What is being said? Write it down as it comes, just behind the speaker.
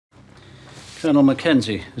Colonel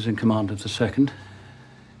Mackenzie is in command of the 2nd.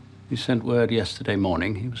 He sent word yesterday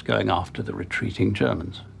morning he was going after the retreating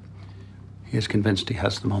Germans. He is convinced he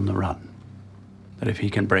has them on the run. That if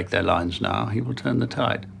he can break their lines now, he will turn the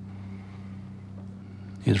tide.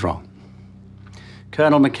 He is wrong.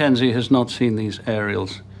 Colonel Mackenzie has not seen these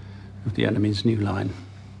aerials of the enemy's new line.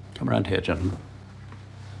 Come around here, gentlemen.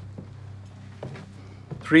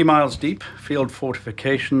 3 miles deep, field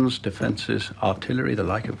fortifications, defenses, artillery, the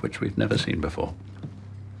like of which we've never seen before.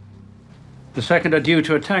 The 2nd are due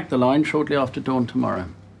to attack the line shortly after dawn tomorrow.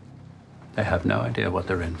 They have no idea what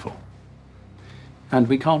they're in for. And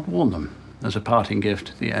we can't warn them. As a parting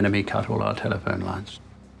gift, the enemy cut all our telephone lines.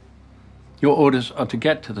 Your orders are to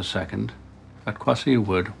get to the 2nd at Kwasi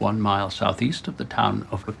Wood, 1 mile southeast of the town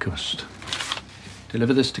of Auguste.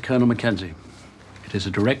 Deliver this to Colonel Mackenzie. It is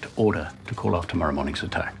a direct order to call off tomorrow morning's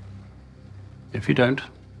attack. If you don't,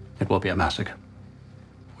 it will be a massacre.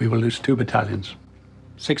 We will lose 2 battalions,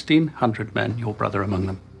 1,600 men, your brother among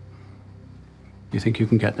them. You think you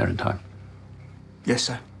can get there in time? Yes,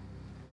 sir.